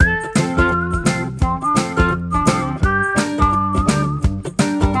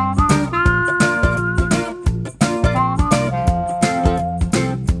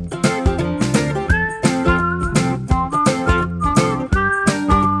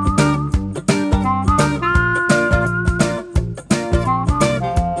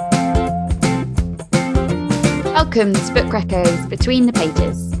Welcome to Book Reccos Between the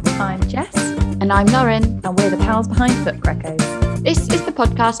Pages. I'm Jess. And I'm Lauren. And we're the pals behind Book Reccos. This is the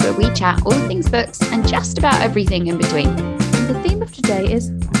podcast where we chat all things books and just about everything in between. And the theme of today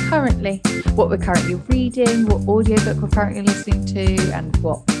is currently. What we're currently reading, what audiobook we're currently listening to, and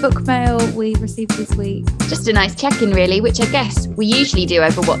what book mail we received this week. Just a nice check-in really, which I guess we usually do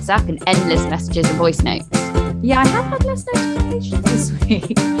over WhatsApp in endless messages and voice notes. Yeah, I have had less notifications this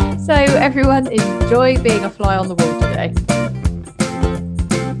week. So everyone enjoy being a fly on the wall today.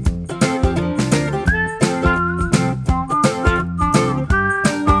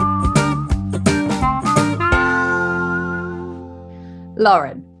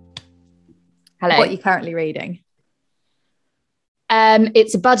 Lauren. Hello. What are you currently reading?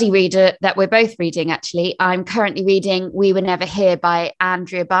 It's a buddy reader that we're both reading, actually. I'm currently reading We Were Never Here by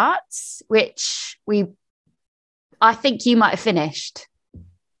Andrea Bartz, which I think you might have finished.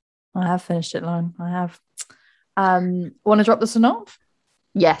 I have finished it, Lauren. I have. Want to drop the synopsis?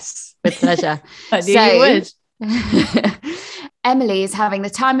 Yes, with pleasure. I knew you would. Emily is having the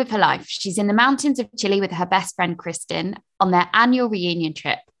time of her life. She's in the mountains of Chile with her best friend Kristen on their annual reunion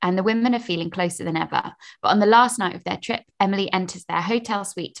trip, and the women are feeling closer than ever. But on the last night of their trip, Emily enters their hotel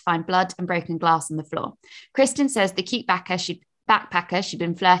suite to find blood and broken glass on the floor. Kristen says the cute backpacker she'd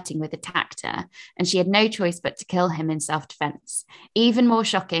been flirting with attacked her, and she had no choice but to kill him in self-defense. Even more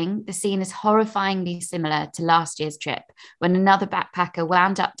shocking, the scene is horrifyingly similar to last year's trip when another backpacker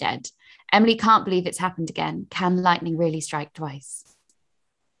wound up dead. Emily can't believe it's happened again. Can lightning really strike twice?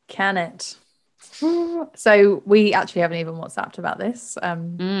 Can it? So we actually haven't even WhatsApped about this.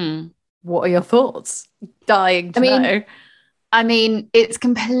 What are your thoughts? Dying to know. I mean, it's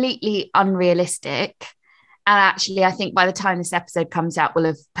completely unrealistic. And actually, I think by the time this episode comes out, we'll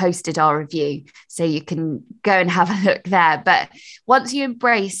have posted our review. So you can go and have a look there. But once you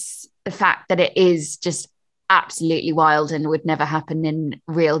embrace the fact that it is just absolutely wild and would never happen in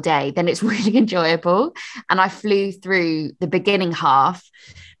real day, then it's really enjoyable. And I flew through the beginning half.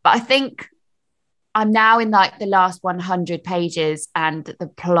 But I think I'm now in like the last 100 pages and the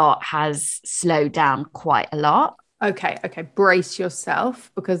plot has slowed down quite a lot. Okay. Brace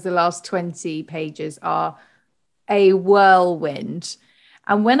yourself, because the last 20 pages are a whirlwind.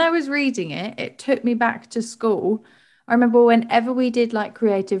 And when I was reading it, it took me back to school. I remember whenever we did like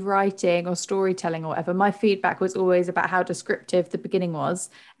creative writing or storytelling or whatever, my feedback was always about how descriptive the beginning was,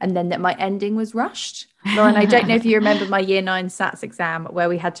 and then that my ending was rushed. Lauren, I don't know if you remember my year 9 SATs exam where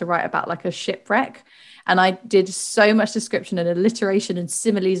we had to write about like a shipwreck. And I did so much description and alliteration and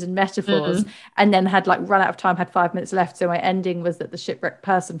similes and metaphors, and then had like run out of time, had 5 minutes left. So my ending was that the shipwrecked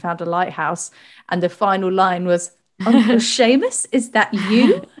person found a lighthouse. And the final line was, Uncle Seamus, is that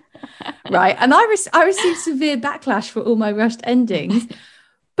you? Right. And I received severe backlash for all my rushed endings.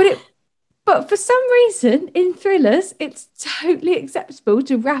 But for some reason in thrillers, it's totally acceptable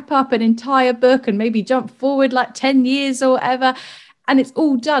to wrap up an entire book and maybe jump forward like 10 years or whatever. And it's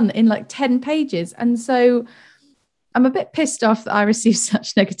all done in like 10 pages. And so I'm a bit pissed off that I received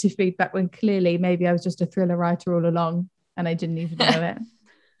such negative feedback when clearly maybe I was just a thriller writer all along and I didn't even know it.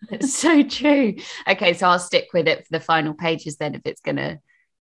 It's so true. Okay, so I'll stick with it for the final pages then if it's going to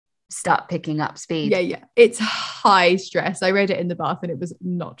start picking up speed. Yeah. It's high stress. I read it in the bath and it was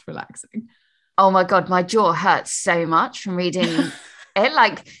not relaxing. Oh my God, my jaw hurts so much from reading it,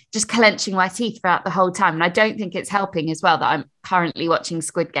 like just clenching my teeth throughout the whole time. And I don't think it's helping as well that I'm currently watching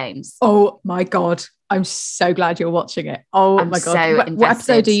Squid Games. Oh my God. I'm so glad you're watching it. Oh my God. So what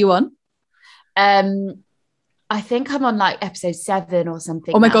episode are you on? I think I'm on like episode 7 or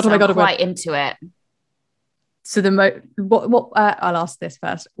something. Oh my God. I'm quite into it. So I'll ask this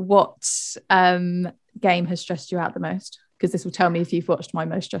first. What game has stressed you out the most? Because this will tell me if you've watched my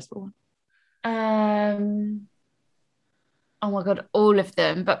most stressful one. Oh my God, all of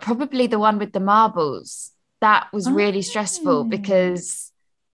them, but probably the one with the marbles. That was really stressful because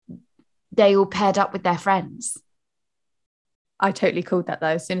they all paired up with their friends. I totally called that though.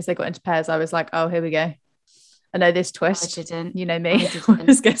 As soon as they got into pairs, I was like, oh, here we go. I know this twist. I didn't. You know me. I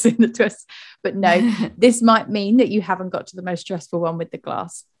was guessing the twist. But no, this might mean that you haven't got to the most stressful one with the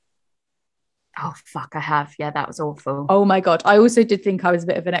glass. Oh, fuck, I have. Yeah, that was awful. Oh, my God. I also did think I was a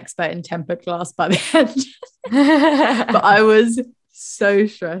bit of an expert in tempered glass by the end. But I was so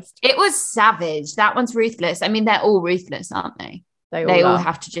stressed. It was savage. That one's ruthless. I mean, they're all ruthless, aren't they? They all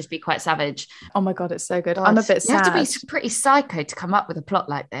have to just be quite savage. Oh, my God, it's so good. God. I'm a bit sad. You have to be pretty psycho to come up with a plot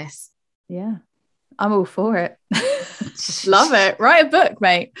like this. Yeah. I'm all for it. Love it. Write a book,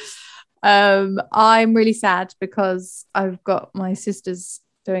 mate. I'm really sad because I've got my sister's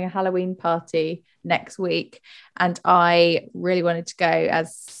doing a Halloween party next week and I really wanted to go,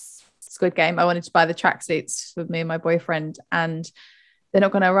 as Squid Game. I wanted to buy the tracksuits for me and my boyfriend, and they're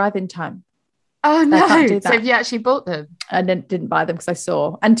not going to arrive in time. Oh I can't do no. that. So have you actually bought them? I didn't buy them because I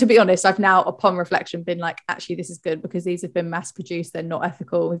saw. And to be honest, I've now, upon reflection, been like, actually, this is good because these have been mass produced. They're not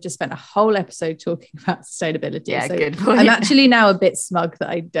ethical. We've just spent a whole episode talking about sustainability. Yeah, so good point. I'm actually now a bit smug that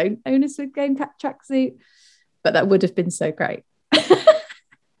I don't own a Squid Game tracksuit, but that would have been so great.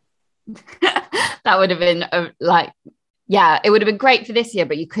 That would have been it would have been great for this year,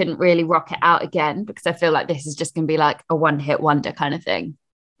 but you couldn't really rock it out again because I feel like this is just going to be like a one-hit wonder kind of thing.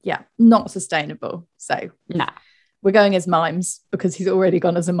 Yeah, not sustainable. So no, we're going as mimes because he's already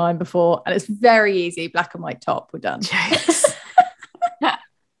gone as a mime before, and it's very easy. Black and white top, we're done.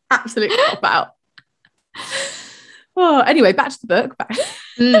 Absolute cop out. Oh, anyway, back to the book. Back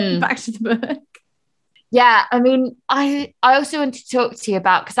to the book. Yeah, I mean, I also want to talk to you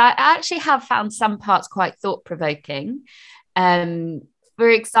about, because I actually have found some parts quite thought-provoking. For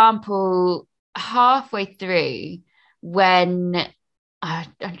example, halfway through, when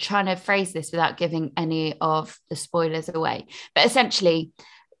I'm trying to phrase this without giving any of the spoilers away, but essentially,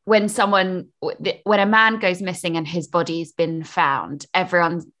 when a man goes missing and his body's been found,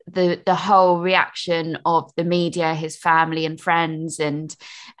 the whole reaction of the media, his family and friends and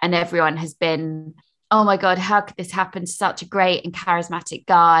everyone has been, oh my God, how could this happen to such a great and charismatic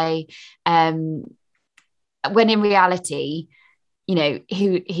guy? When in reality, you know,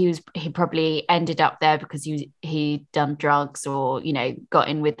 he probably ended up there because he'd done drugs or, you know, got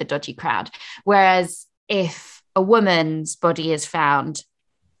in with the dodgy crowd. Whereas if a woman's body is found,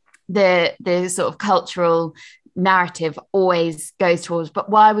 the sort of cultural narrative always goes towards, but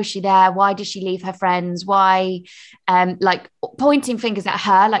why was she there? Why did she leave her friends? Why, like pointing fingers at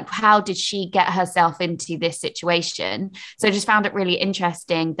her, like how did she get herself into this situation? So I just found it really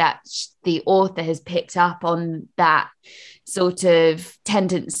interesting that the author has picked up on that sort of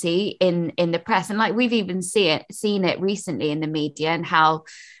tendency in the press, and like we've even seen it recently in the media, and how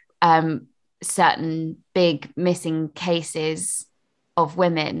certain big missing cases of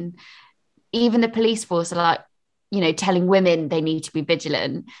women, even the police force are like, you know, telling women they need to be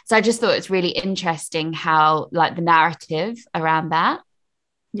vigilant. So I just thought it's really interesting how like the narrative around that.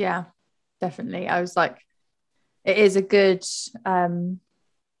 Yeah, definitely. I was like, it is a good,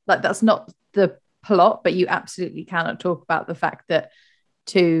 like that's not the plot, but you absolutely cannot talk about the fact that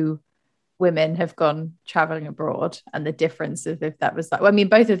two women have gone traveling abroad and the difference of if that was like, well, I mean,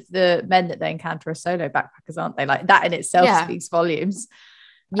 both of the men that they encounter are solo backpackers, aren't they? Like that in itself speaks volumes.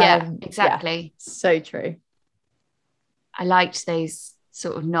 Yeah, exactly. Yeah, so true. I liked those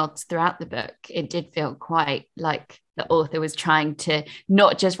sort of nods throughout the book. It did feel quite like the author was trying to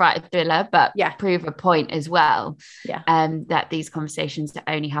not just write a thriller, but prove a point as well. Yeah. That these conversations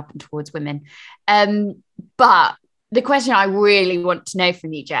only happen towards women. But the question I really want to know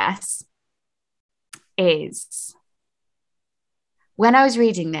from you, Jess, is when I was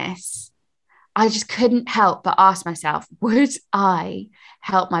reading this, I just couldn't help but ask myself, would I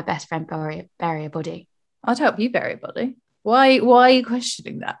help my best friend bury a body? I'd help you bury a body. Why are you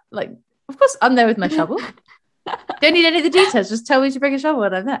questioning that? Like, of course, I'm there with my shovel. Don't need any of the details. Just tell me to bring a shovel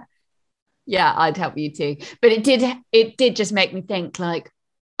and I'm there. Yeah, I'd help you too. But it did just make me think like,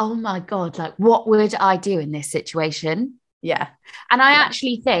 oh my God, like what would I do in this situation? Yeah. And I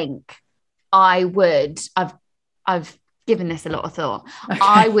actually think I would, I've given this a lot of thought. Okay.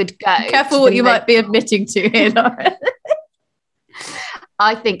 I would go. Careful what you might be admitting to here, Lauren.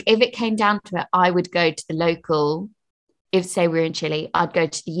 I think if it came down to it, I would go to the local, if say we're in Chile, I'd go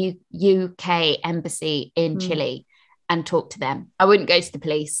to the UK embassy in Chile and talk to them. I wouldn't go to the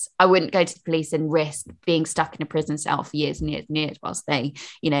police. I wouldn't go to the police and risk being stuck in a prison cell for years and years and years whilst they,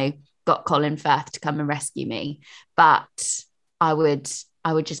 you know, got Colin Firth to come and rescue me. But I would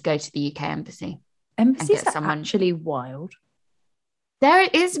just go to the UK embassy. Embassies are actually wild. There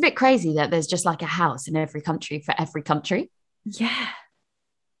is a bit crazy that there's just like a house in every country for every country. Yeah.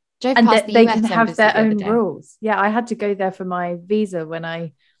 And they can have their own rules. Yeah, I had to go there for my visa when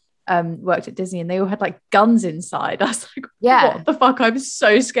I worked at Disney, and they all had like guns inside. I was like, what the fuck? I'm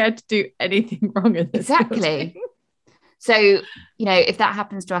so scared to do anything wrong in this. Exactly. So, you know, if that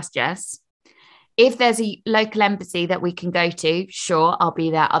happens to us, Jess, if there's a local embassy that we can go to, sure, I'll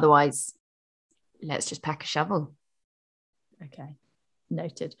be there. Otherwise, let's just pack a shovel. Okay,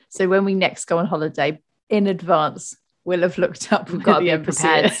 noted. So when we next go on holiday, in advance, we'll have looked up. We've got to be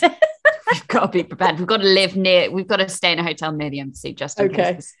prepared. We've got to be prepared. We've got to live near. We've got to stay in a hotel near the embassy just in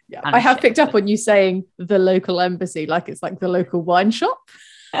case. Yeah. I have picked up on you saying the local embassy, like it's like the local wine shop.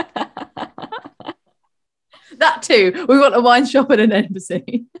 That too. We want a wine shop and an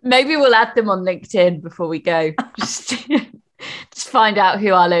embassy. Maybe we'll add them on LinkedIn before we go. Just find out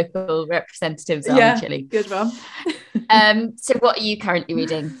who our local representatives are in Chile. Good one. So what are you currently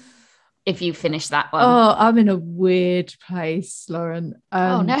reading? If you finish that one? Oh, I'm in a weird place, Lauren.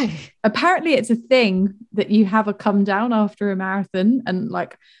 Oh no. Apparently it's a thing that you have a come down after a marathon. And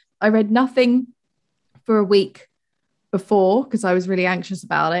like, I read nothing for a week before because I was really anxious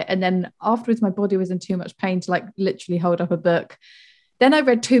about it. And then afterwards, my body was in too much pain to like literally hold up a book. Then I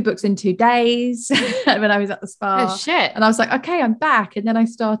read 2 books in 2 days when I was at the spa. Oh shit. And I was like, okay, I'm back. And then I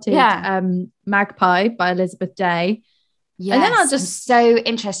started Magpie by Elizabeth Day. Yes, and then I'm so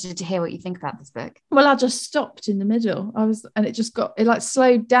interested to hear what you think about this book. Well, I just stopped in the middle. And it like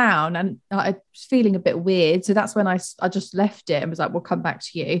slowed down, and I was feeling a bit weird. So that's when I just left it and was like, we'll come back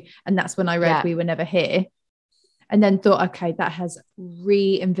to you. And that's when I read We Were Never Here. And then thought, okay, that has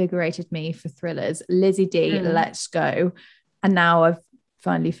reinvigorated me for thrillers. Lizzie D, let's go. And now I've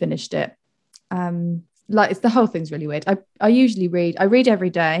finally finished it. It's the whole thing's really weird. I usually read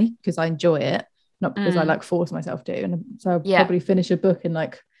every day because I enjoy it. Not because I like force myself to. And so I'll probably finish a book in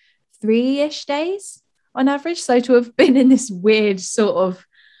like 3-ish days on average. So to have been in this weird sort of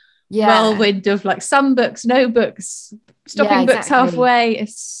whirlwind of like some books, no books, stopping books halfway.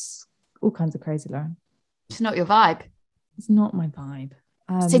 It's all kinds of crazy, Lauren. It's not your vibe. It's not my vibe.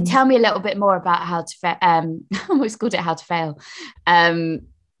 So tell me a little bit more about How to Fail. I almost called it How to Fail.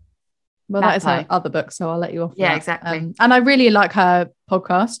 Well, that is her other book, so I'll let you off. Yeah, exactly. And I really like her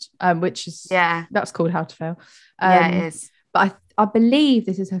podcast, which is that's called How to Fail. It is. But I believe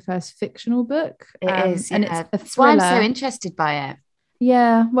this is her first fictional book. It is, and it's a that's thriller. why I'm so interested by it.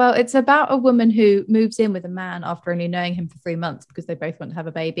 Yeah, well, it's about a woman who moves in with a man after only knowing him for 3 months because they both want to have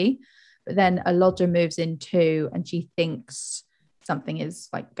a baby. But then a lodger moves in too, and she thinks something is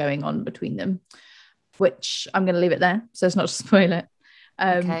like going on between them, which I'm going to leave it there so it's not to spoil it.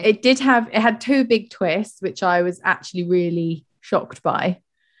 It had 2 big twists, which I was actually really shocked by.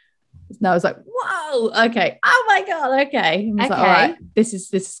 And I was like, whoa, okay, oh my god, okay. I was like, all right, this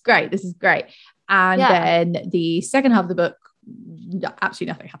is great. And then the second half of the book,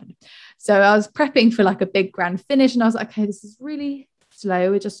 absolutely nothing happened. So I was prepping for like a big grand finish, and I was like, okay, this is really slow.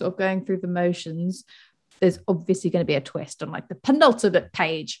 We're just sort of going through the motions. There's obviously going to be a twist on like the penultimate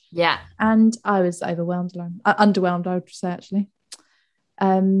page. Yeah. And I was overwhelmed, underwhelmed, I would say, actually.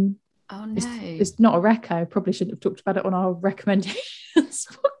 Oh no. It's not a reco. I probably shouldn't have talked about it on our recommendations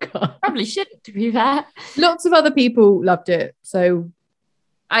podcast. Probably shouldn't, to be fair. Lots of other people loved it. So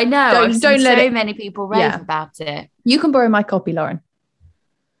I know. Don't let so many people rave about it. You can borrow my copy, Lauren.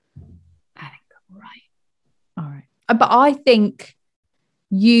 I think I'm right. All right. But I think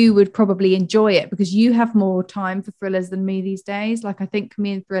you would probably enjoy it because you have more time for thrillers than me these days. Like, I think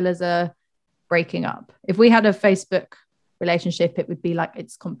me and thrillers are breaking up. If we had a Facebook relationship, it would be like,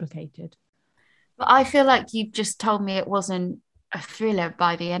 it's complicated. But I feel like you just told me it wasn't a thriller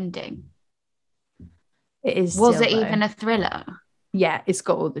by the ending. It is. Was it even a thriller? Yeah, it's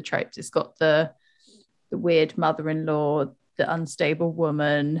got all the tropes. It's got the weird mother-in-law, the unstable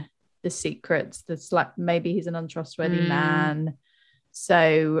woman, the secrets, maybe he's an untrustworthy man.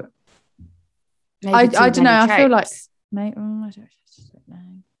 So I don't know. I feel like I don't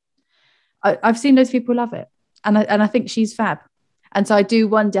know. I've seen those people love it, and I think she's fab. And so I do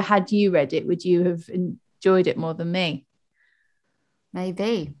wonder, had you read it, would you have enjoyed it more than me?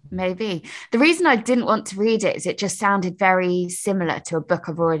 Maybe. The reason I didn't want to read it is it just sounded very similar to a book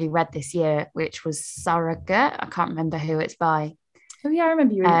I've already read this year, which was Surrogate. I can't remember who it's by. Oh yeah, I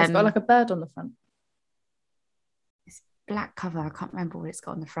remember you reading it. It's got like a bird on the front. It's black cover. I can't remember what it's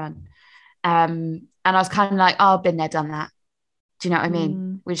got on the front. And I was kind of like, oh, I've been there, done that. Do you know what I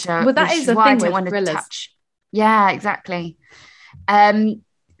mean? Which that is a thing with thrillers. Yeah, exactly.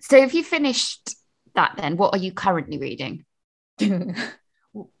 So if you finished that, then what are you currently reading?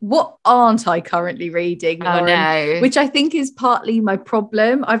 What aren't I currently reading, Lauren? No. Which I think is partly my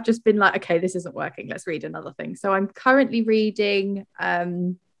problem. I've just been like, okay, this isn't working, let's read another thing. So I'm currently reading obviously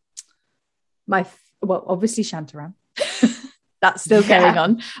Shantaram. That's still going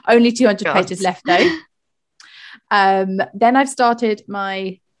on. Only 200 pages left though. Then I've started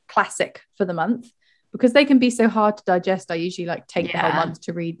my classic for the month because they can be so hard to digest. I usually take the whole month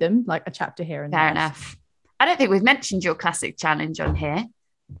to read them, like a chapter here and there. Fair enough. I don't think we've mentioned your classic challenge on here,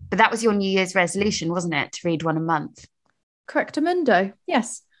 but that was your New Year's resolution, wasn't it? To read one a month. Correctamundo.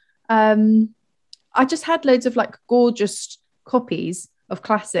 Yes. I just had loads of gorgeous copies of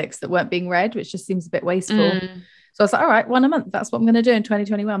classics that weren't being read, which just seems a bit wasteful. So I was like, all right, one a month. That's what I'm going to do in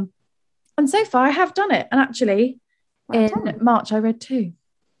 2021. And so far I have done it. And actually in March, I read 2.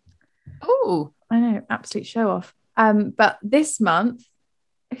 Oh, I know. Absolute show off. But this month,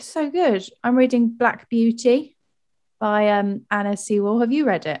 it's so good. I'm reading Black Beauty by Anna Sewell. Have you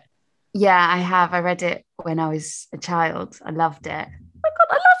read it? Yeah, I have. I read it when I was a child. I loved it. Oh my God,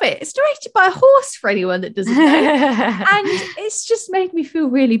 I love it. It's narrated by a horse for anyone that doesn't know. And it's just made me feel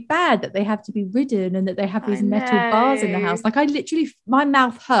really bad that they have to be ridden and that they have these metal bars in the house. Like I literally, my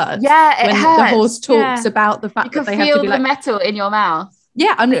mouth hurts. Yeah, when hurts. the horse talks about the fact that they have to be feel the metal in your mouth.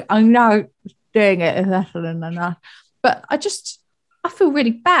 Yeah, I'm now doing it enough. But I feel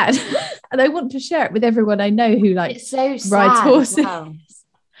really bad. And I want to share it with everyone I know who like it's so sad rides horses. Well.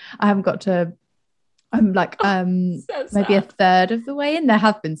 I haven't got to. I'm like maybe a third of the way in. There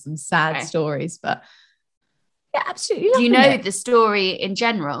have been some sad stories, but yeah, absolutely. Do you know the story in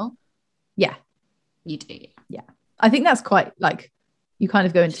general? Yeah, you do. Yeah, I think that's quite like you kind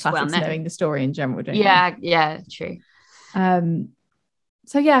of go into classics knowing the story in general, don't you? Yeah, true.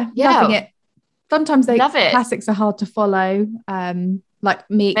 So loving it. Sometimes classics are hard to follow. Like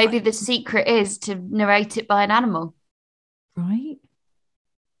me, maybe the secret is to narrate it by an animal, right?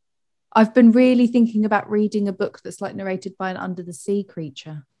 I've been really thinking about reading a book that's like narrated by an under the sea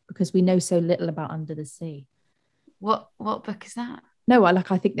creature because we know so little about under the sea. What book is that? No, I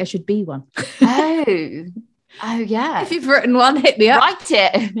think there should be one. Oh yeah. If you've written one, hit me up. Write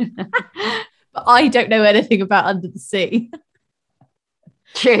it. But I don't know anything about under the sea.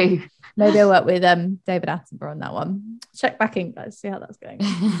 True. Maybe I'll work with David Attenborough on that one. Check back in, guys. See how that's going.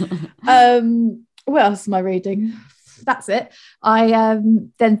 What else am I reading? That's it. I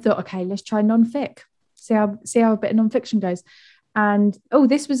then thought, okay, let's try non-fic. See how a bit of non-fiction goes. And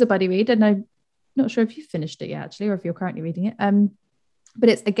this was a buddy read, and I'm not sure if you've finished it yet, actually, or if you're currently reading it. But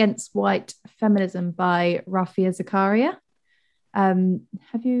it's Against White Feminism by Rafia Zakaria.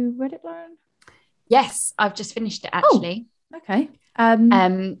 Have you read it, Lauren? Yes, I've just finished it actually. Okay.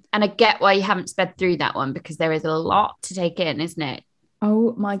 And I get why you haven't sped through that one because there is a lot to take in, isn't it?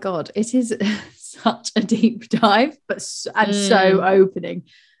 Oh my God, it is such a deep dive, but so opening.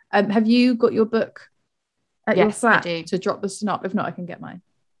 Have you got your book at your flat to drop the synop? If not, I can get mine.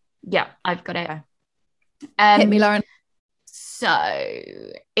 Yeah, I've got it. Hit me, Lauren. So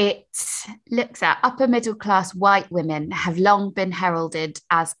it looks at upper middle class white women have long been heralded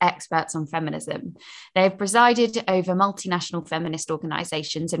as experts on feminism. They have presided over multinational feminist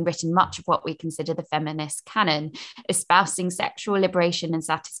organisations and written much of what we consider the feminist canon, espousing sexual liberation and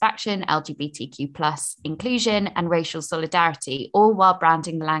satisfaction, LGBTQ plus inclusion and racial solidarity, all while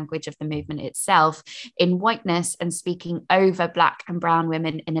branding the language of the movement itself in whiteness and speaking over Black and brown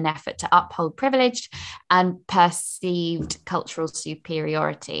women in an effort to uphold privileged and perceived cultural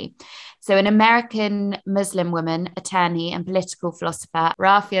superiority. So an American Muslim woman, attorney and political philosopher,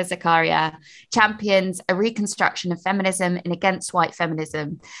 Rafia Zakaria, champions a reconstruction of feminism in Against White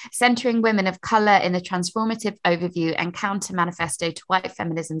Feminism, centering women of colour in the transformative overview and counter manifesto to white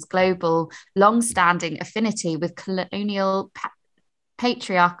feminism's global, long-standing affinity with colonial,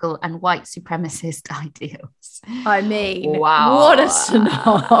 patriarchal and white supremacist ideals. I mean, wow. What a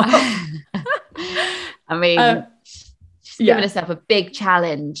synopsis. I mean, she's given herself a big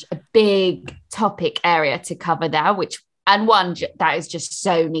challenge, a big topic area to cover there, and one that is just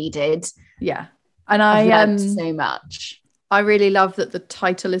so needed. Yeah. And I've learned so much. I really love that the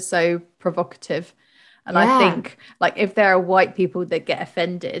title is so provocative. And I think like if there are white people that get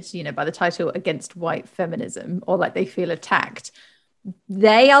offended, by the title Against White Feminism, or like they feel attacked,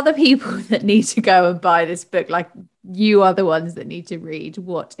 they are the people that need to go and buy this book. Like you are the ones that need to read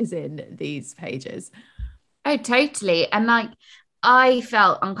what is in these pages. Oh, totally. And like, I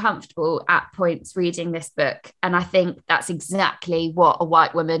felt uncomfortable at points reading this book. And I think that's exactly what a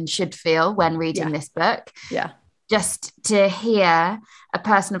white woman should feel when reading this book. Yeah. Just to hear a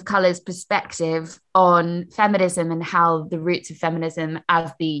person of colour's perspective on feminism and how the roots of feminism,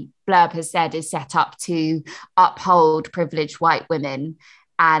 as the blurb has said, is set up to uphold privileged white women.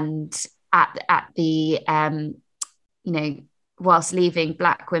 And at the, whilst leaving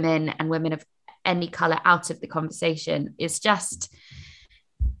Black women and women of any colour out of the conversation, it's just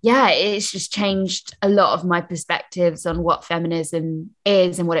changed a lot of my perspectives on what feminism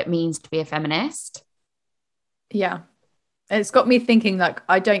is and what it means to be a feminist. Yeah. It's got me thinking, like,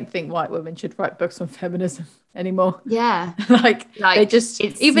 I don't think white women should write books on feminism anymore. Yeah. like they just,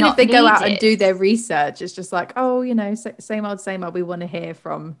 even if they go out and do their research, it's just like, same old, we want to hear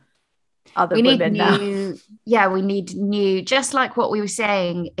from other women now. Yeah, we need new, just like what we were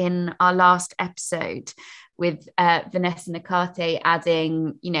saying in our last episode with Vanessa Nakate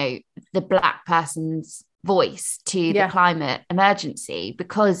adding, the Black person's voice to the climate emergency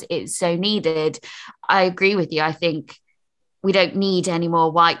because it's so needed. I agree with you. I think we don't need any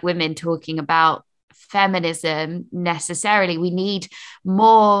more white women talking about feminism necessarily. We need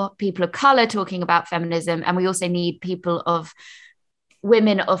more people of color talking about feminism, and we also need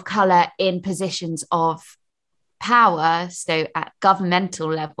women of color in positions of power, so at governmental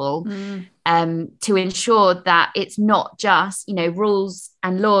level, to ensure that it's not just, rules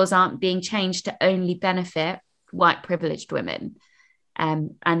and laws aren't being changed to only benefit white privileged women.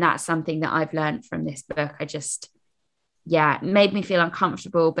 And that's something that I've learned from this book. It made me feel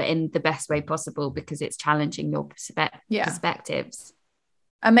uncomfortable, but in the best way possible, because it's challenging your perspectives.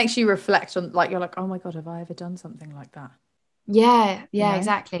 And makes you reflect on, like, you're like, oh my God, have I ever done something like that? Yeah,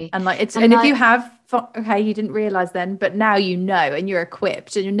 exactly. And if you have, okay, you didn't realize then, but now you know, and you're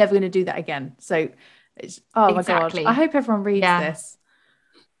equipped, and you're never going to do that again. So it's, my God, I hope everyone reads this.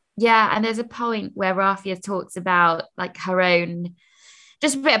 Yeah, and there's a point where Rafia talks about like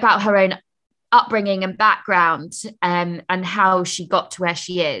just a bit about her own upbringing and background, and how she got to where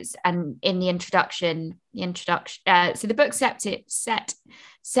she is. And in the introduction, so the book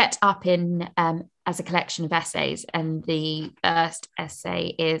set up in as a collection of essays, and the first essay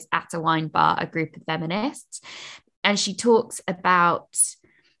is At a Wine Bar, a Group of Feminists, and she talks about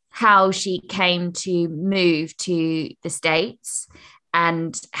how she came to move to the States,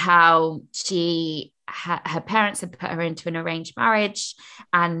 and how her parents had put her into an arranged marriage,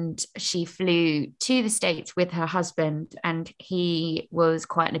 and she flew to the States with her husband, and he was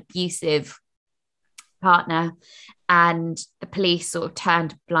quite an abusive partner, and the police sort of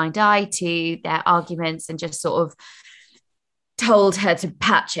turned a blind eye to their arguments and just sort of told her to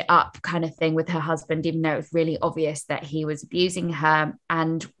patch it up, kind of thing, with her husband, even though it was really obvious that he was abusing her.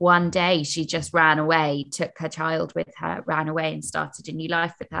 And one day she just ran away, took her child with her, ran away and started a new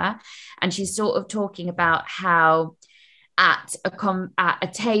life with her. And she's sort of talking about how at a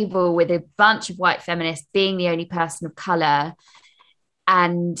table with a bunch of white feminists, being the only person of color,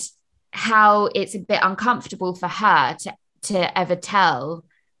 and how it's a bit uncomfortable for her to ever tell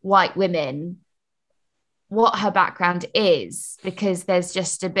white women what her background is, because there's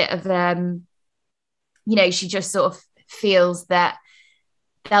just a bit of she just sort of feels that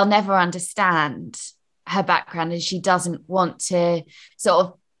they'll never understand her background, and she doesn't want to sort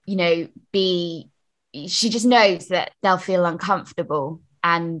of she just knows that they'll feel uncomfortable,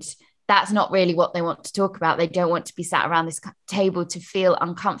 and that's not really what they want to talk about. They don't want to be sat around this table to feel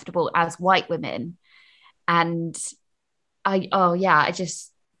uncomfortable as white women. And I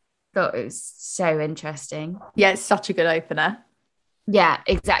just thought it was so interesting. Yeah, it's such a good opener. Yeah,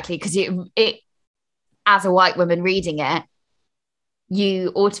 exactly. Because it as a white woman reading it,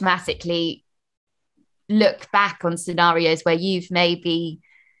 you automatically look back on scenarios where you've maybe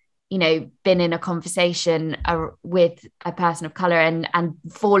been in a conversation with a person of color and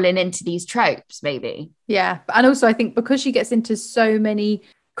fallen into these tropes, maybe. Yeah. And also I think because she gets into so many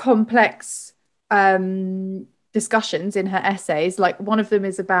complex discussions in her essays, like one of them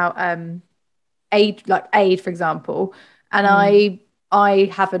is about aid, for example. And I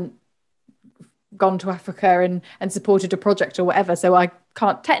haven't gone to Africa and supported a project or whatever, so I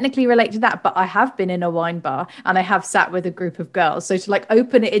can't technically relate to that, but I have been in a wine bar and I have sat with a group of girls. So to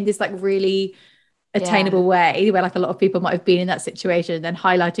open it in this really attainable way, where a lot of people might have been in that situation, and then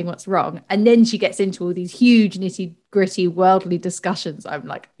highlighting what's wrong, and then she gets into all these huge nitty gritty worldly discussions. I'm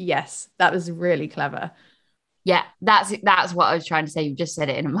like, yes, that was really clever. Yeah, that's what I was trying to say. You just said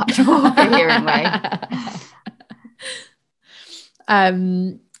it in a much more coherent way.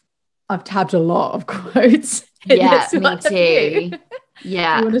 I've tabbed a lot of quotes. Yeah, me too.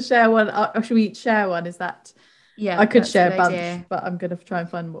 Yeah. Do you want to share one? Or should we each share one? Is that? Yeah, I could share a bunch, but I'm going to try and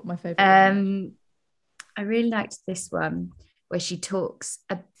find what my favorite one is. I really liked this one where she talks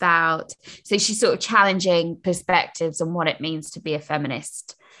about, so she's sort of challenging perspectives on what it means to be a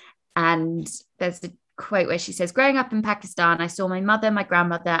feminist. And there's a quote where she says, growing up in Pakistan, I saw my mother, my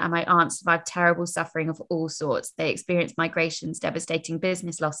grandmother, and my aunt survive terrible suffering of all sorts. They experienced migrations, devastating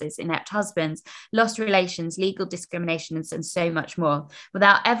business losses, inept husbands, lost relations, legal discriminations, and so much more,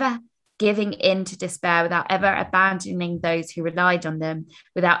 without ever giving in to despair, without ever abandoning those who relied on them,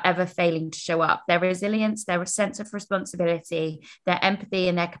 without ever failing to show up. Their resilience, their sense of responsibility, their empathy,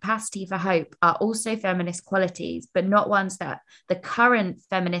 and their capacity for hope are also feminist qualities, but not ones that the current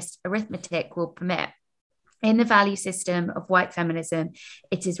feminist arithmetic will permit. In the value system of white feminism,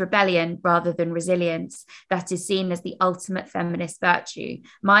 it is rebellion rather than resilience that is seen as the ultimate feminist virtue.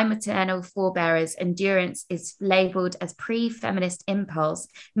 My maternal forebearers' endurance is labelled as pre-feminist impulse,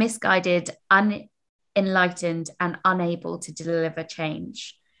 misguided, unenlightened, and unable to deliver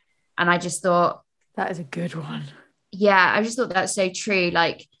change. And I just thought... that is a good one. Yeah, I just thought that's so true.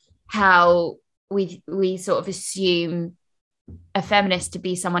 Like how we sort of assume a feminist to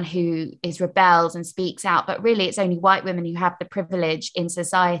be someone who is rebels and speaks out, but really it's only white women who have the privilege in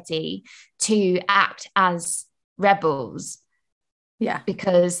society to act as rebels. Yeah.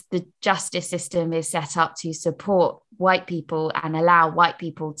 Because the justice system is set up to support white people and allow white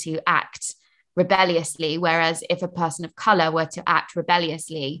people to act rebelliously. Whereas if a person of color were to act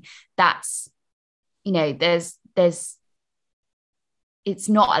rebelliously, that's, you know, there's it's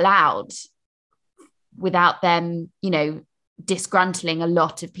not allowed without them, you know, disgruntling a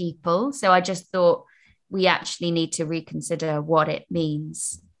lot of people. So I just thought we actually need to reconsider what it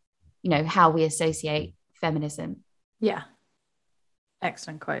means, you know, how we associate feminism. Yeah.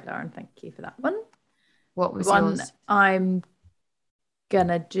 Excellent quote, Lauren. Thank you for that one. What was one yours? I'm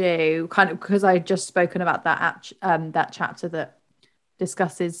gonna do, kind of because I just spoken about that that chapter that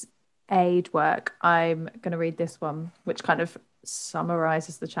discusses aid work. I'm gonna read this one, which kind of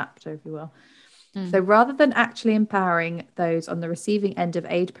summarizes the chapter, if you will. So rather than actually empowering those on the receiving end of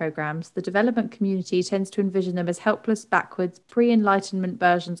aid programs, the development community tends to envision them as helpless, backwards, pre-Enlightenment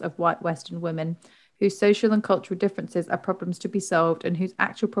versions of white Western women whose social and cultural differences are problems to be solved and whose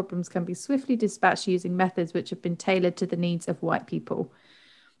actual problems can be swiftly dispatched using methods which have been tailored to the needs of white people.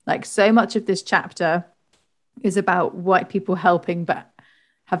 Like, so much of this chapter is about white people helping, but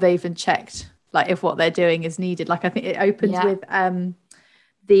have they even checked like if what they're doing is needed? Like, I think it opens with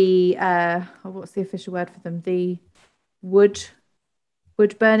what's the official word for them? The wood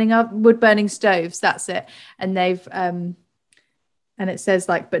burning stoves. That's it. And they've and it says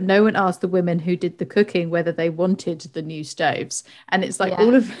like, but no one asked the women who did the cooking whether they wanted the new stoves. And it's like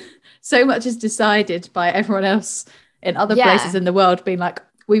all of so much is decided by everyone else in other places in the world being like,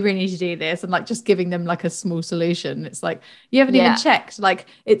 we really need to do this, and like just giving them like a small solution. It's like, you haven't even checked, like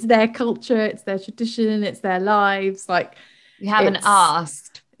it's their culture, it's their tradition, it's their lives. Like, you haven't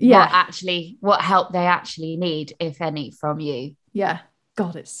asked what help they actually need, if any, from you. Yeah.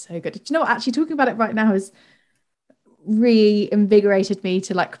 God, it's so good. Do you know what? Actually, talking about it right now has reinvigorated me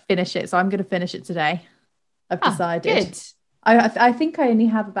to like finish it. So I'm going to finish it today. I've decided. Good. I think I only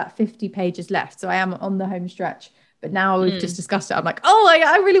have about 50 pages left. So I am on the home stretch. But now we've just discussed it, I'm like, oh,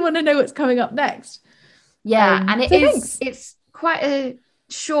 I really want to know what's coming up next. Yeah. And it's quite a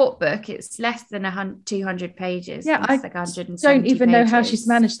short book. It's less than 200 pages. Yeah, it's like 170 don't even pages. know how she's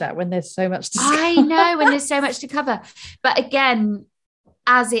managed that when there's so much to cover. I know, when there's so much to cover. But again,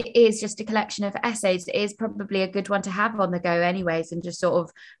 as it is just a collection of essays, it is probably a good one to have on the go anyways, and just sort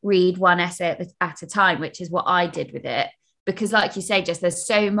of read one essay at a time, which is what I did with it. Because like you say, just there's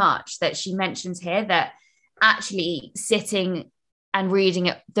so much that she mentions here that actually sitting and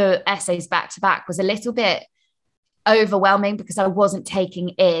reading the essays back to back was a little bit overwhelming because I wasn't taking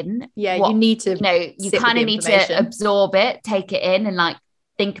in. You need to, you kind of need to absorb it, take it in, and like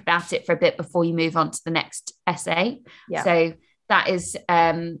think about it for a bit before you move on to the next essay. Yeah. So that is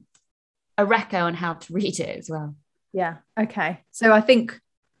a reco on how to read it as well. Yeah. Okay. So I think,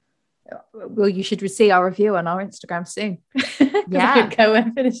 well, you should see our review on our Instagram soon. Yeah. I could go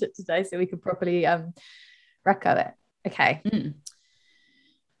and finish it today so we could properly reco it. Okay.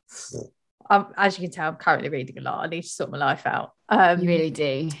 As you can tell, I'm currently reading a lot. I need to sort my life out. You really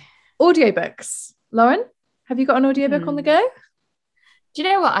do. Audiobooks. Lauren, have you got an audiobook on the go? Do you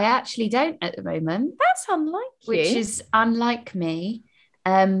know what? I actually don't at the moment. That's unlike you. Which is unlike me.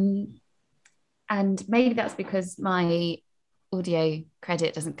 And maybe that's because my audio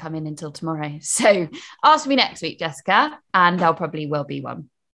credit doesn't come in until tomorrow. So ask me next week, Jessica, and there probably will be one.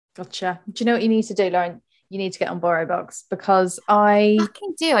 Gotcha. Do you know what you need to do, Lauren? You need to get on BorrowBox, because I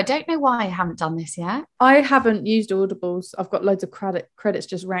fucking do. I don't know why I haven't done this yet. I haven't used Audibles. I've got loads of credits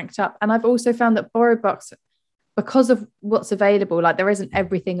just ranked up. And I've also found that BorrowBox, because of what's available, like there isn't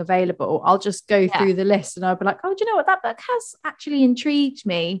everything available. I'll just go through the list and I'll be like, oh, do you know what? That book has actually intrigued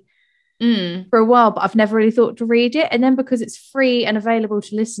me for a while, but I've never really thought to read it. And then because it's free and available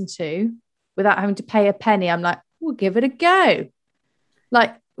to listen to without having to pay a penny, I'm like, we'll give it a go.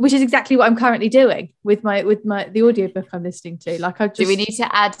 Like, which is exactly what I'm currently doing with the audiobook I'm listening to. Like, do we need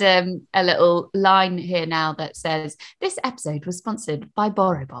to add a little line here now that says this episode was sponsored by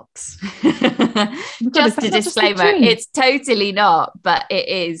BorrowBox? Just a disclaimer. It's totally not, but it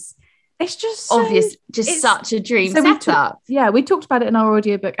is. It's just obvious, such a dream setup. We talked about it in our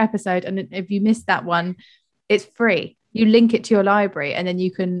audiobook episode, and if you missed that one, it's free. You link it to your library, and then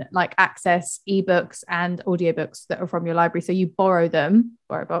you can like access ebooks and audiobooks that are from your library. So you borrow them,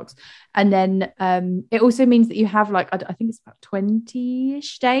 BorrowBox, and then it also means that you have like, I think it's about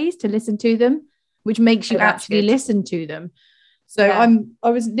 20-ish days to listen to them, which makes you actually listen to them. So I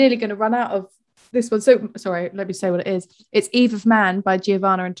was nearly going to run out of this one. So sorry, let me say what it is. It's Eve of Man by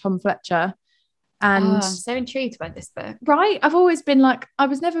Giovanna and Tom Fletcher. And I'm so intrigued by this book. right, I've always been like, I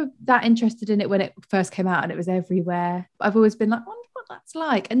was never that interested in it when it first came out and it was everywhere. I've always been like, I wonder what that's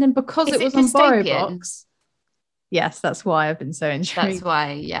like. And then because Is it was it on dystopian? BorrowBox, yes, that's why I've been so intrigued. That's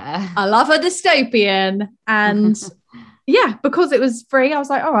why, yeah. I love a dystopian. And yeah, because it was free, I was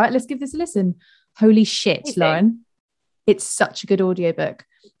like, all right, let's give this a listen. Holy shit, Amazing. Lauren. It's such a good audiobook.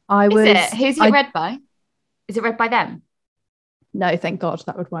 Who's it read by? Is it read by them? No, thank God,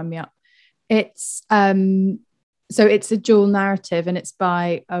 that would wind me up. It's so it's a dual narrative and it's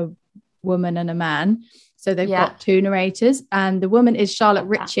by a woman and a man. So they've got two narrators, and the woman is Charlotte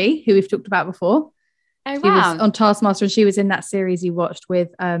Ritchie, who we've talked about before. Oh, she was on Taskmaster, and she was in that series you watched with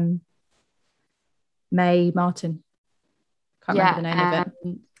Mae Martin. Can't remember the name of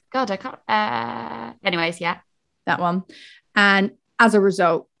it. God, I can't. Anyways, yeah. That one. And as a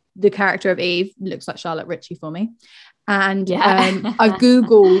result, the character of Eve looks like Charlotte Ritchie for me. And I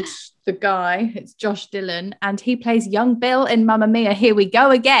Googled the guy. It's Josh Dillon, and he plays young Bill in Mamma Mia, Here We Go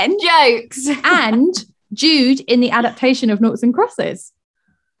Again. Jokes. And Jude in the adaptation of Noughts and Crosses.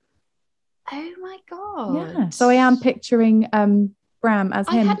 Oh my God. Yeah. So I am picturing Bram as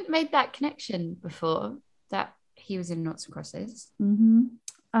him. I hadn't made that connection before, that he was in Noughts and Crosses.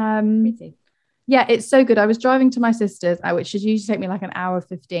 Mm-hmm. Crazy. Yeah, it's so good. I was driving to my sister's, which should usually take me like an hour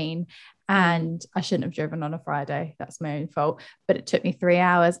 15, and I shouldn't have driven on a Friday. That's my own fault. But it took me 3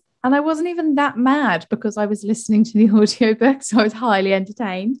 hours, and I wasn't even that mad because I was listening to the audiobook, so I was highly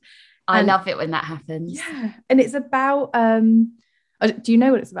entertained. I love it when that happens. Yeah, and it's about do you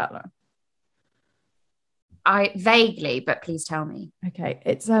know what it's about, Lauren? I vaguely, but please tell me. Okay,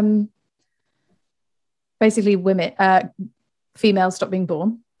 it's basically women, females stop being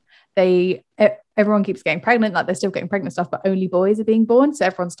born. Everyone keeps getting pregnant, like they're still getting pregnant stuff, but only boys are being born, so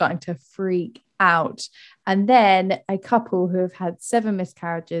everyone's starting to freak out. And then a couple who have had 7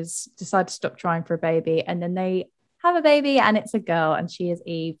 miscarriages decide to stop trying for a baby, and then they have a baby, and it's a girl, and she is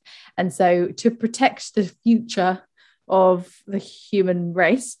Eve. And so to protect the future of the human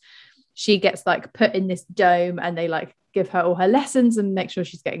race, she gets like put in this dome, and they like give her all her lessons and make sure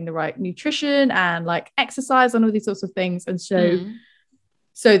she's getting the right nutrition and like exercise and all these sorts of things. And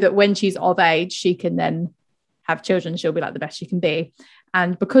so that when she's of age, she can then have children. She'll be like the best she can be.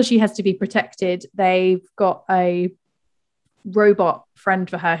 And because she has to be protected, they've got a robot friend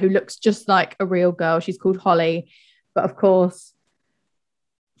for her who looks just like a real girl. She's called Holly. But of course,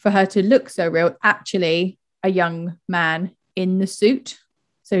 for her to look so real, actually a young man in the suit.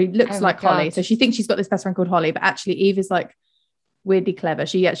 So he looks like Holly. So she thinks she's got this best friend called Holly, but actually Eve is like weirdly clever.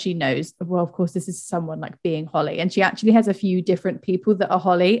 She actually knows, well, of course, this is someone like being Holly. And she actually has a few different people that are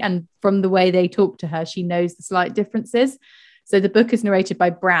Holly. And from the way they talk to her, she knows the slight differences. So the book is narrated by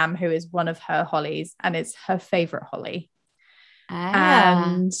Bram, who is one of her Hollys, and it's her favorite Holly.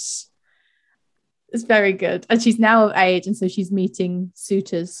 And it's very good. And she's now of age, and so she's meeting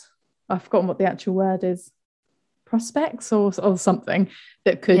suitors. I've forgotten what the actual word is. Prospects or something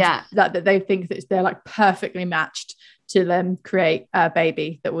that could that they think that they're like perfectly matched to then create a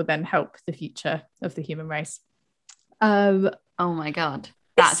baby that will then help the future of the human race. Oh my God,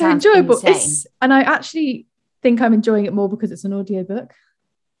 that it's so enjoyable. And I actually think I'm enjoying it more because it's an audiobook.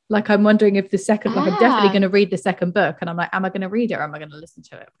 Like I'm wondering if the second, like I'm definitely going to read the second book, and I'm like, am I going to read it or am I going to listen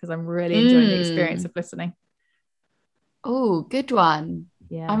to it? Because I'm really enjoying the experience of listening. Oh, good one.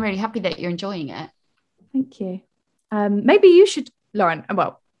 Yeah, I'm really happy that you're enjoying it. Thank you. Maybe you should, Lauren,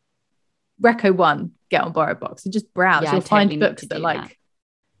 well, Reco 1, get on BorrowBox and just browse. You'll find books that like,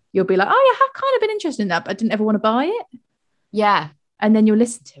 you'll be like, oh yeah, I've kind of been interested in that, but I didn't ever want to buy it. Yeah. And then you'll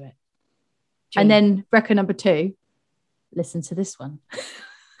listen to it. And then Reco number 2, listen to this one.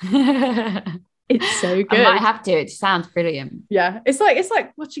 It's so good. I might have to. It sounds brilliant. Yeah. It's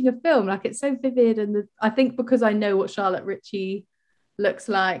like watching a film. Like it's so vivid. And I think because I know what Charlotte Ritchie looks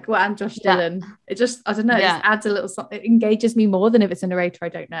like, and Josh Dillon, it just, I don't know, it just adds a little something. It engages me more than if it's a narrator I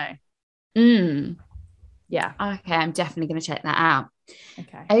don't know. Yeah. Okay, I'm definitely going to check that out.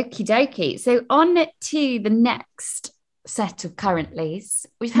 Okay. Okie dokie. So on to the next set of currentlies.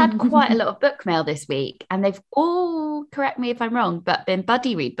 We've had quite a lot of book mail this week, and they've all, correct me if I'm wrong, but been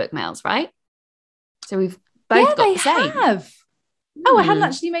buddy read book mails, right? So we've both got the same. Have. Oh, I hadn't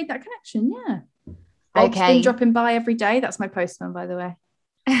actually made that connection. Yeah. Bob's been dropping by every day. That's my postman, by the way.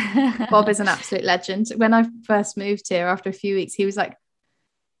 Bob is an absolute legend. When I first moved here, after a few weeks, he was like,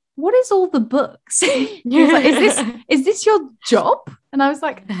 what is all the books? He was like, is this your job? And I was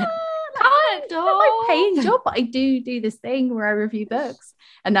like, not my paying job, but I do this thing where I review books.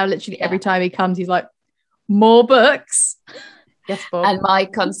 And now literally every time he comes, he's like, more books. Yes, Bob. And my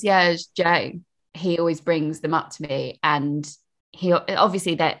concierge, Joe, he always brings them up to me, and he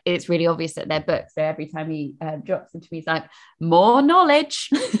obviously that it's really obvious that they're books. So every time he drops them to me, he's like, more knowledge.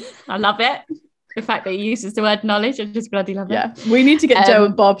 I love it. The fact that he uses the word knowledge, I just bloody love it. Yeah, we need to get Joe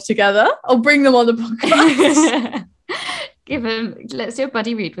and Bob together. I'll bring them on the podcast. Let's do a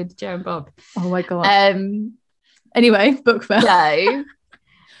buddy read with Joe and Bob. Oh my god. Anyway, book fair. So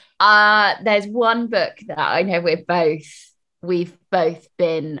there's one book that I know we've both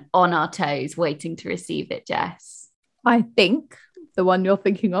been on our toes waiting to receive it, Jess. I think the one you're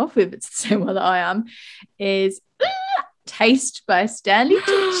thinking of, if it's the same one that I am, is Taste by Stanley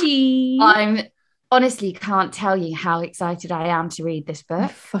Tucci. I'm honestly can't tell you how excited I am to read this book. I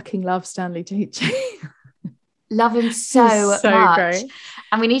fucking love Stanley Tucci. Love him so much. Great.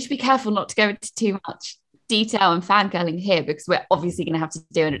 And we need to be careful not to go into too much detail and fangirling here, because we're obviously going to have to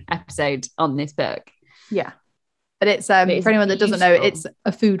do an episode on this book. Yeah. But it's for anyone that doesn't know, it's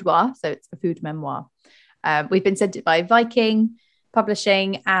a foodwar. So it's a food memoir. We've been sent it by Viking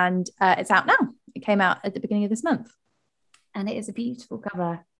Publishing, and it's out now. It came out at the beginning of this month. And it is a beautiful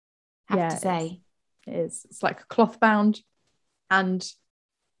cover, I have to say. It is. It's like cloth bound and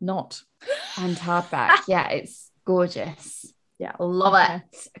not. And hardback. Yeah, it's gorgeous. Yeah. Love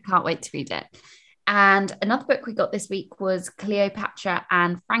it. I can't wait to read it. And another book we got this week was Cleopatra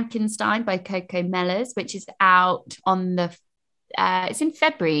and Frankenstein by Coco Mellors, which is out on it's in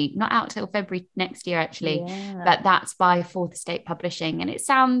February, not out till February next year, actually. Yeah. But that's by Fourth Estate Publishing. And it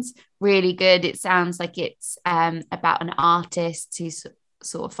sounds really good. It sounds like it's about an artist who's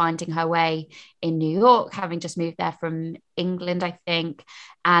sort of finding her way in New York, having just moved there from England, I think.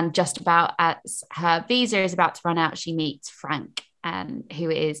 And just about as her visa is about to run out, she meets Frank, who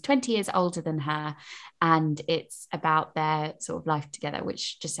is 20 years older than her. And it's about their sort of life together,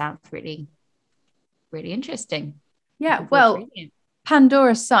 which just sounds really, really interesting. Yeah, well,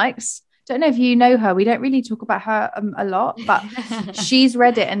 Pandora Sykes, don't know if you know her. We don't really talk about her a lot, but she's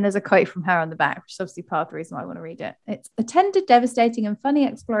read it, and there's a quote from her on the back, which is obviously part of the reason why I want to read it. It's a tender, devastating and funny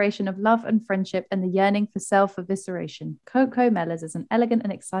exploration of love and friendship and the yearning for self-evisceration. Coco Mellors is an elegant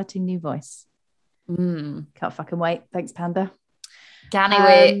and exciting new voice. Can't fucking wait. Thanks, Panda. Can't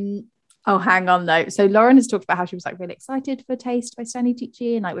wait. Oh, hang on though. So Lauren has talked about how she was like really excited for Taste by Stanley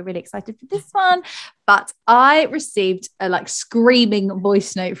Tucci, and like we're really excited for this one. But I received a like screaming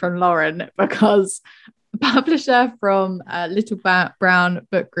voice note from Lauren because a publisher from Little Brown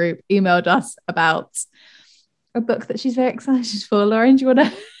Book Group emailed us about a book that she's very excited for. Lauren, do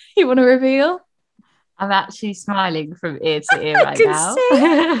you wanna reveal? I'm actually smiling from ear to ear right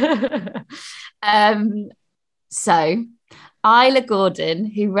now. So Isla Gordon,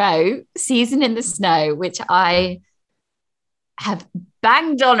 who wrote Season in the Snow, which I have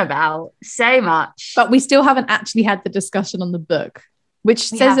banged on about so much. But we still haven't actually had the discussion on the book, which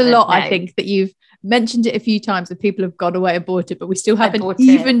says a lot, no. I think, that you've mentioned it a few times and people have gone away and bought it, but we still haven't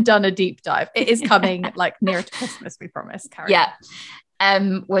even done a deep dive. It is coming like nearer to Christmas, we promise. Carry on.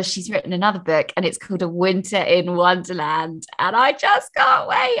 Well, she's written another book and it's called A Winter in Wonderland, and I just can't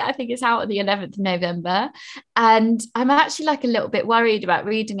wait. I think it's out on the 11th of November, and I'm actually like a little bit worried about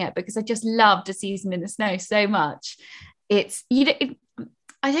reading it because I just loved A Season in the Snow so much. I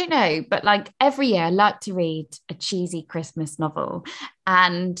don't know, but like every year I like to read a cheesy Christmas novel,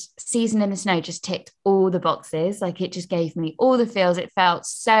 and Season in the Snow just ticked all the boxes. Like it just gave me all the feels. It felt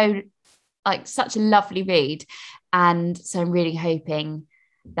so like such a lovely read. And so I'm really hoping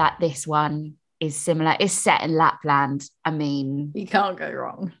that this one is similar. It's set in Lapland. I mean, you can't go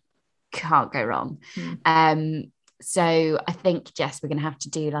wrong. So I think, Jess, we're going to have to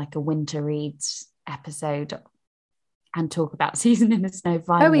do like a winter reads episode and talk about Season in the Snow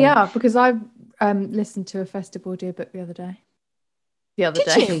finally. Oh, we are, because I listened to a festive audiobook the other day. Did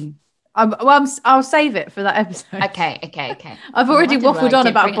you? I'll save it for that episode. Okay. I've already waffled on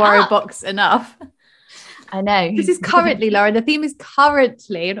about Borrow Box enough. I know. This is currently, Lauren. The theme is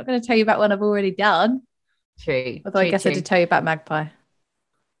currently. I'm not going to tell you about one I've already done. True. Although I guess I did tell you about Magpie.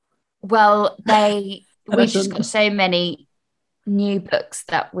 Well, we've just got so many new books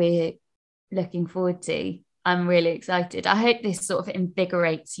that we're looking forward to. I'm really excited. I hope this sort of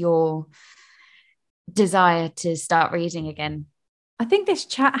invigorates your desire to start reading again. I think this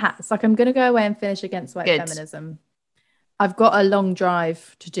chat has. Like, I'm going to go away and finish Against White Feminism. I've got a long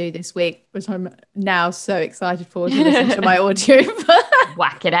drive to do this week, which I'm now so excited for to listen to my audio.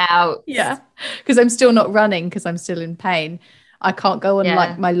 Whack it out. Yeah, because I'm still not running because I'm still in pain. I can't go on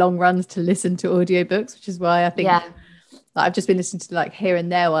like my long runs to listen to audiobooks, which is why I think I've just been listening to like here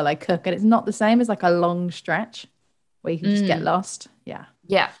and there while I cook, and it's not the same as like a long stretch where you can just get lost. Yeah,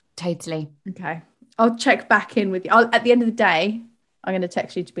 totally. Okay, I'll check back in with you. At the end of the day, I'm going to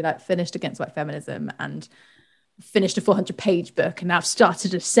text you to be like finished Against White Feminism and finished a 400-page book and now I've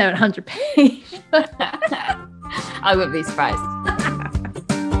started a 700-page. I wouldn't be surprised.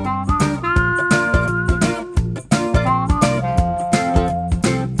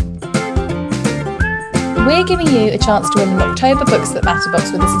 We're giving you a chance to win an October Books That Matter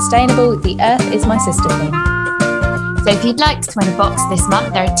box with a sustainable The Earth Is My Sister theme. So if you'd like to win a box this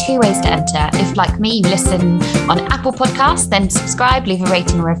month, there are 2 ways to enter. If, like me, you listen on Apple Podcasts, then subscribe, leave a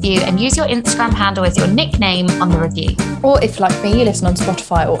rating and review, and use your Instagram handle as your nickname on the review. Or if, like me, you listen on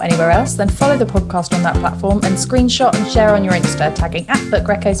Spotify or anywhere else, then follow the podcast on that platform and screenshot and share on your Insta, tagging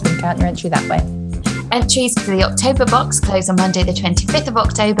 @BookReco so we can count your entry that way. Entries for the October box close on Monday the 25th of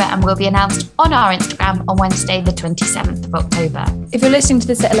October and will be announced on our Instagram on Wednesday the 27th of October. If you're listening to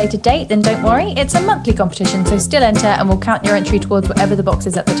this at a later date, then don't worry, it's a monthly competition, so still enter and we'll count your entry towards whatever the box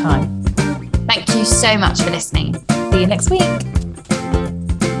is at the time. Thank you so much for listening. See you next week.